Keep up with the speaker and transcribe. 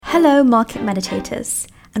Hello, market meditators,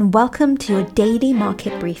 and welcome to your daily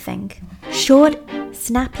market briefing. Short,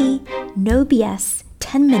 snappy, no BS,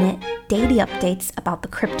 10-minute daily updates about the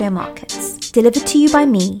crypto markets. Delivered to you by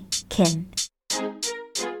me, Kin.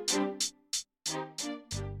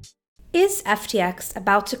 Is FTX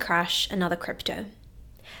about to crash another crypto?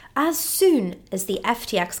 As soon as the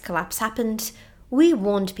FTX collapse happened, we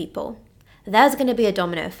warned people. There's going to be a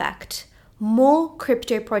domino effect. More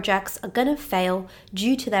crypto projects are going to fail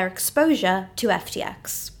due to their exposure to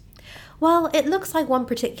FTX. Well, it looks like one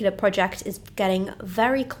particular project is getting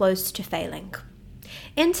very close to failing.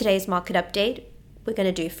 In today's market update, we're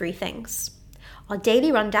going to do three things. Our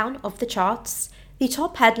daily rundown of the charts, the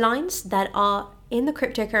top headlines that are in the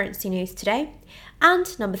cryptocurrency news today,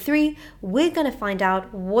 and number three, we're going to find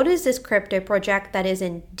out what is this crypto project that is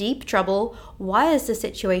in deep trouble, why is the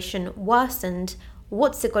situation worsened,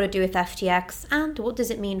 what's it got to do with FTX, and what does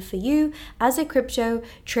it mean for you as a crypto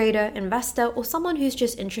trader, investor, or someone who's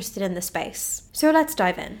just interested in the space. So let's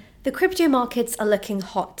dive in. The crypto markets are looking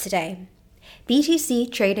hot today. BTC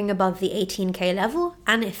trading above the 18K level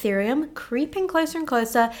and Ethereum creeping closer and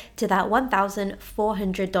closer to that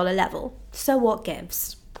 $1,400 level. So what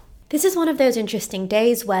gives? This is one of those interesting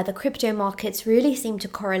days where the crypto markets really seem to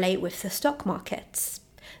correlate with the stock markets.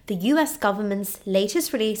 The US government's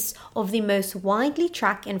latest release of the most widely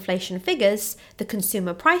tracked inflation figures, the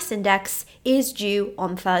Consumer Price Index, is due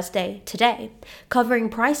on Thursday today, covering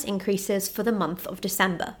price increases for the month of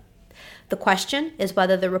December. The question is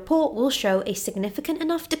whether the report will show a significant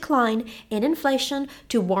enough decline in inflation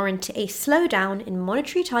to warrant a slowdown in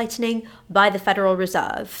monetary tightening by the Federal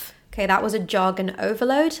Reserve. Okay, that was a jargon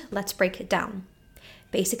overload. Let's break it down.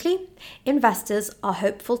 Basically, investors are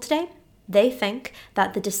hopeful today. They think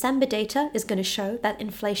that the December data is going to show that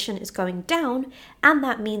inflation is going down, and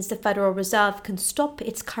that means the Federal Reserve can stop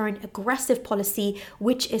its current aggressive policy,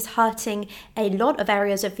 which is hurting a lot of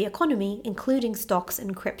areas of the economy, including stocks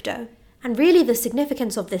and crypto. And really, the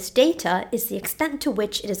significance of this data is the extent to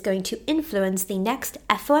which it is going to influence the next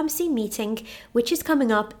FOMC meeting, which is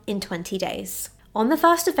coming up in 20 days. On the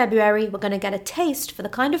 1st of February, we're going to get a taste for the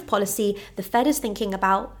kind of policy the Fed is thinking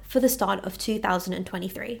about for the start of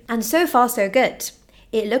 2023. And so far, so good.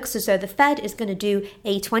 It looks as though the Fed is going to do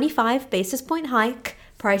a 25 basis point hike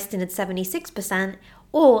priced in at 76%,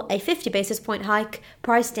 or a 50 basis point hike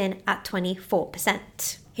priced in at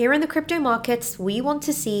 24%. Here in the crypto markets, we want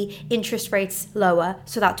to see interest rates lower,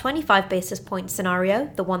 so that 25 basis point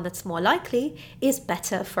scenario, the one that's more likely, is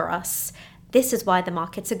better for us. This is why the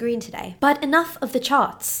markets are green today. But enough of the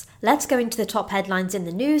charts. Let's go into the top headlines in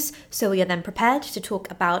the news so we are then prepared to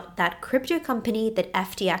talk about that crypto company that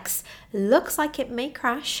FTX looks like it may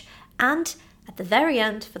crash. And at the very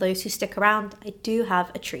end, for those who stick around, I do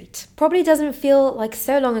have a treat. Probably doesn't feel like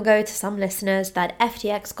so long ago to some listeners that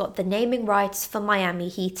FTX got the naming rights for Miami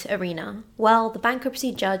Heat Arena. Well, the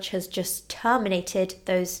bankruptcy judge has just terminated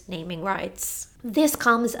those naming rights. This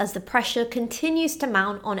comes as the pressure continues to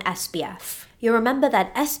mount on SBF. You'll remember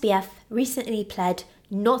that SBF recently pled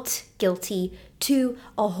not guilty to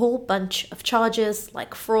a whole bunch of charges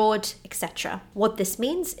like fraud, etc. What this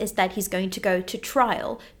means is that he's going to go to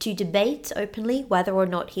trial to debate openly whether or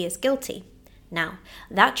not he is guilty. Now,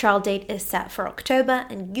 that trial date is set for October,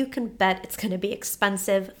 and you can bet it's going to be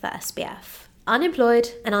expensive for SBF. Unemployed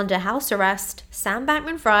and under house arrest, Sam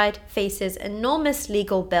Bankman-Fried faces enormous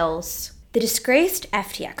legal bills. The disgraced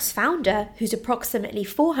FTX founder, whose approximately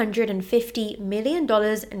 $450 million in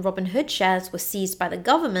Robinhood shares were seized by the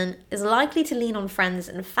government, is likely to lean on friends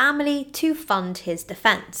and family to fund his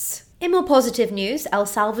defense. In more positive news, El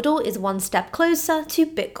Salvador is one step closer to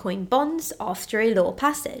Bitcoin bonds after a law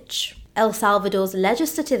passage. El Salvador's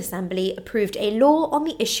Legislative Assembly approved a law on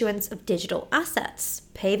the issuance of digital assets,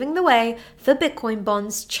 paving the way for Bitcoin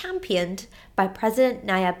bonds championed by President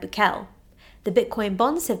Nayib Bukele. The Bitcoin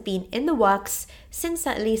bonds have been in the works since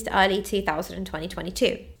at least early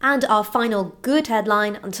 2022. And our final good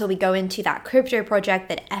headline, until we go into that crypto project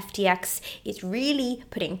that FTX is really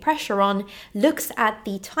putting pressure on, looks at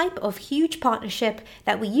the type of huge partnership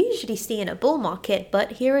that we usually see in a bull market,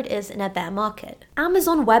 but here it is in a bear market.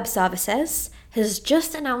 Amazon Web Services has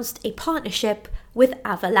just announced a partnership with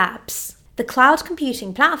Ava Labs. The cloud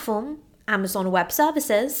computing platform, Amazon Web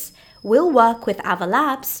Services, will work with Ava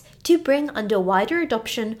Labs to bring under wider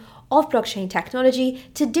adoption of blockchain technology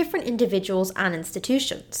to different individuals and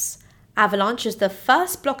institutions. Avalanche is the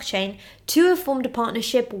first blockchain to have formed a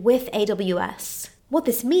partnership with AWS. What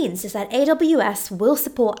this means is that AWS will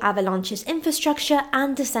support Avalanche's infrastructure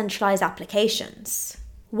and decentralized applications.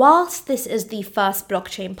 Whilst this is the first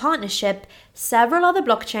blockchain partnership, several other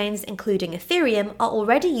blockchains, including Ethereum, are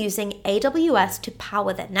already using AWS to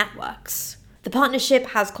power their networks. The partnership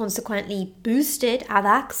has consequently boosted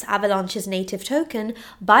AVAX, Avalanche's native token,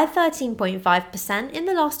 by 13.5% in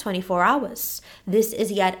the last 24 hours. This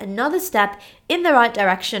is yet another step in the right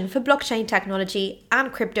direction for blockchain technology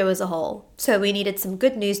and crypto as a whole. So we needed some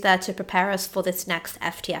good news there to prepare us for this next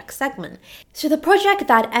FTX segment. So the project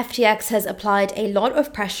that FTX has applied a lot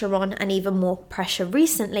of pressure on, and even more pressure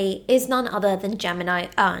recently, is none other than Gemini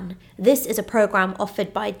Earn. This is a program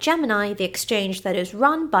offered by Gemini, the exchange that is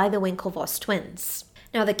run by the Winklevoss twins.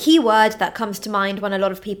 Now, the key word that comes to mind when a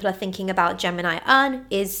lot of people are thinking about Gemini Earn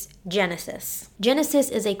is Genesis. Genesis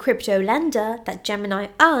is a crypto lender that Gemini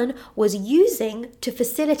Earn was using to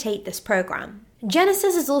facilitate this program.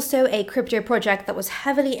 Genesis is also a crypto project that was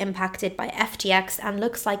heavily impacted by FTX and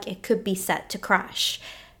looks like it could be set to crash.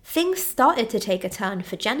 Things started to take a turn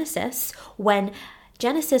for Genesis when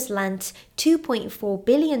Genesis lent $2.4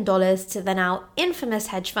 billion to the now infamous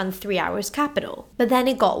hedge fund 3 Arrows Capital. But then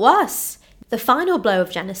it got worse. The final blow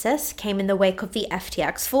of Genesis came in the wake of the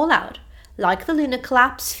FTX fallout. Like the Luna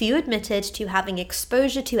collapse, few admitted to having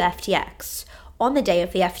exposure to FTX. On the day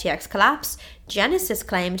of the FTX collapse, Genesis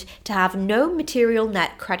claimed to have no material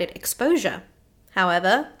net credit exposure.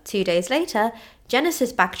 However, 2 days later,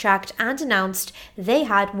 Genesis backtracked and announced they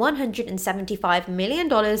had $175 million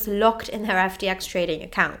locked in their FTX trading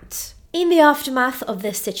account. In the aftermath of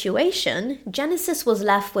this situation, Genesis was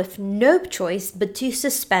left with no choice but to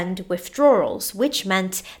suspend withdrawals, which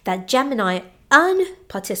meant that Gemini Earn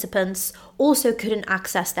participants also couldn't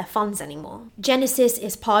access their funds anymore. Genesis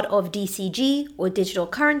is part of DCG, or Digital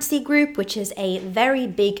Currency Group, which is a very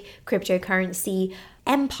big cryptocurrency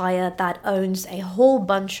empire that owns a whole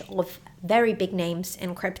bunch of very big names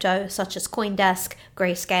in crypto, such as CoinDesk,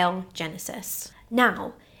 Grayscale, Genesis.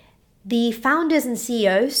 Now, the founders and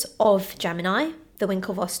CEOs of Gemini, the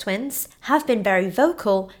Winklevoss twins, have been very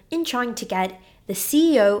vocal in trying to get the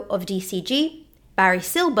CEO of DCG, Barry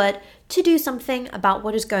Silbert, to do something about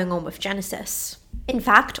what is going on with Genesis. In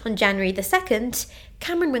fact, on January the 2nd,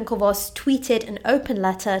 Cameron Winklevoss tweeted an open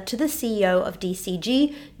letter to the CEO of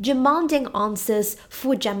DCG demanding answers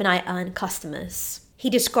for Gemini Earn customers. He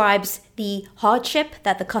describes the hardship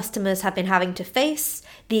that the customers have been having to face,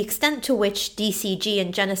 the extent to which DCG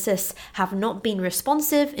and Genesis have not been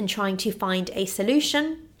responsive in trying to find a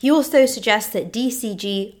solution. He also suggests that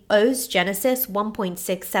DCG owes Genesis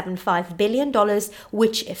 $1.675 billion,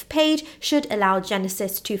 which, if paid, should allow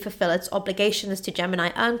Genesis to fulfill its obligations to Gemini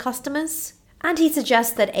Earn customers. And he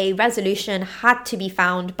suggests that a resolution had to be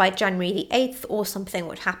found by January the 8th or something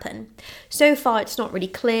would happen. So far, it's not really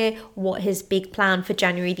clear what his big plan for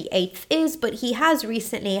January the 8th is, but he has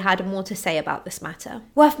recently had more to say about this matter.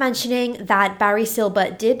 Worth mentioning that Barry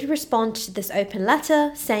Silbert did respond to this open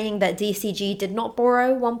letter, saying that DCG did not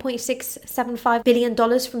borrow $1.675 billion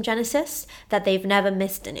from Genesis, that they've never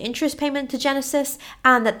missed an interest payment to Genesis,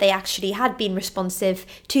 and that they actually had been responsive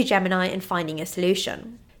to Gemini in finding a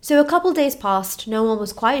solution. So a couple days passed, no one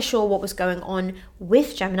was quite sure what was going on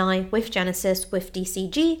with Gemini, with Genesis, with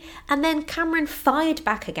DCG, and then Cameron fired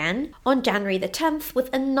back again on January the 10th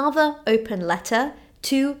with another open letter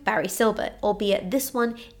to Barry Silbert, albeit this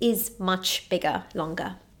one is much bigger,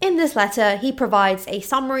 longer. In this letter, he provides a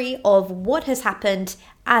summary of what has happened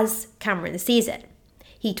as Cameron sees it.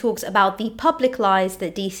 He talks about the public lies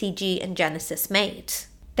that DCG and Genesis made.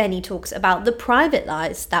 Then he talks about the private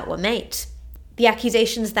lies that were made. The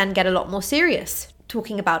accusations then get a lot more serious,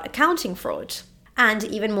 talking about accounting fraud, and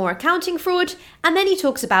even more accounting fraud, and then he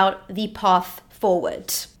talks about the path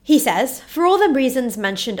forward. He says, for all the reasons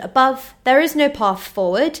mentioned above, there is no path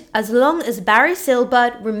forward as long as Barry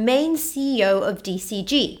Silbert remains CEO of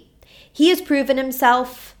DCG. He has proven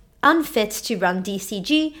himself unfit to run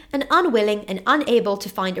DCG and unwilling and unable to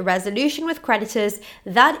find a resolution with creditors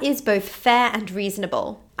that is both fair and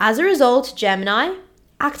reasonable. As a result, Gemini,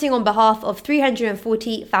 acting on behalf of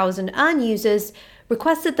 340,000 Earn users,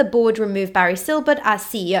 requested the board remove Barry Silbert as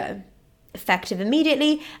CEO, effective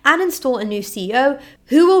immediately, and install a new CEO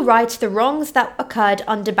who will right the wrongs that occurred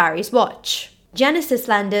under Barry's watch. Genesis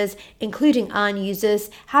lenders, including Earn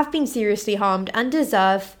users, have been seriously harmed and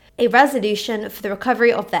deserve a resolution for the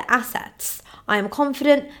recovery of their assets. I am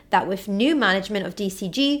confident that with new management of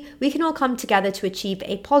DCG, we can all come together to achieve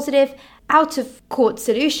a positive, out-of-court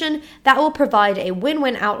solution that will provide a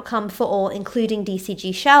win-win outcome for all, including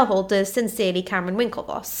DCG shareholders. Sincerely, Cameron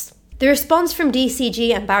Winklevoss. The response from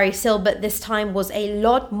DCG and Barry Silbert this time was a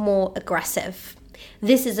lot more aggressive.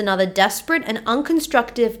 This is another desperate and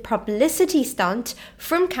unconstructive publicity stunt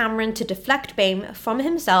from Cameron to deflect blame from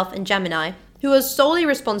himself and Gemini, who was solely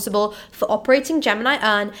responsible for operating Gemini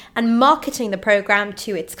Earn and marketing the program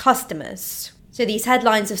to its customers. So these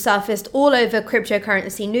headlines have surfaced all over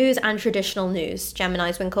cryptocurrency news and traditional news.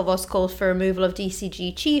 Gemini's Winklevoss calls for removal of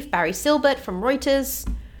DCG chief Barry Silbert from Reuters.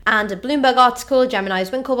 And a Bloomberg article, Gemini's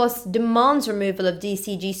Winklevoss demands removal of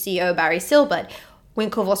DCG CEO Barry Silbert.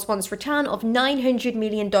 Winklevoss wants return of $900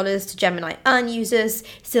 million to Gemini Earn users.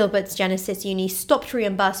 Silbert's Genesis Uni stopped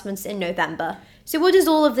reimbursements in November. So what does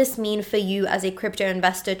all of this mean for you as a crypto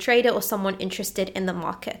investor, trader, or someone interested in the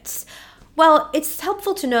markets? Well, it's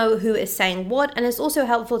helpful to know who is saying what, and it's also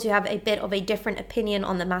helpful to have a bit of a different opinion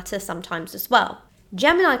on the matter sometimes as well.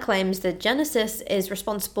 Gemini claims that Genesis is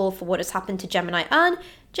responsible for what has happened to Gemini Earn.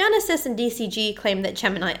 Genesis and DCG claim that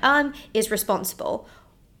Gemini Earn is responsible.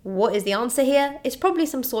 What is the answer here? It's probably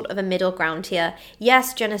some sort of a middle ground here.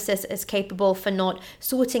 Yes, Genesis is capable for not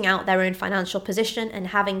sorting out their own financial position and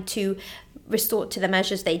having to resort to the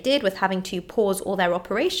measures they did with having to pause all their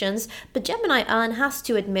operations, but Gemini Earn has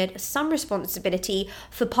to admit some responsibility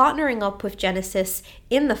for partnering up with Genesis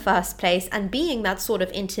in the first place and being that sort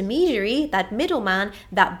of intermediary, that middleman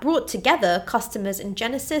that brought together customers and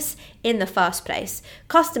Genesis in the first place.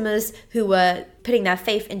 Customers who were putting their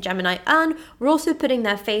faith in Gemini Earn were also putting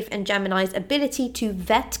their faith in Gemini's ability to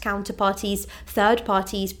vet counterparties, third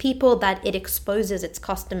parties, people that it exposes its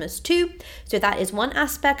customers to. So that is one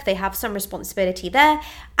aspect. They have some responsibility there.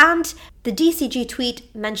 And the DCG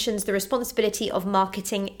tweet mentions the responsibility of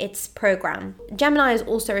marketing its program. Gemini is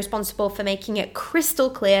also responsible for making it crystal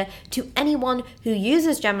clear to anyone who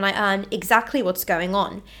uses Gemini Earn exactly what's going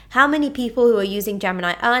on. How many people who are using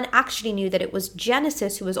Gemini Earn actually knew that it was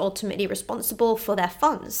Genesis who was ultimately responsible for their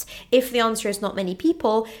funds? If the answer is not many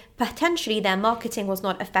people, potentially their marketing was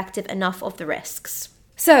not effective enough of the risks.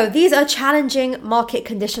 So these are challenging market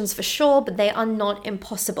conditions for sure, but they are not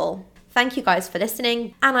impossible. Thank you guys for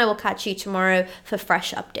listening, and I will catch you tomorrow for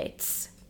fresh updates.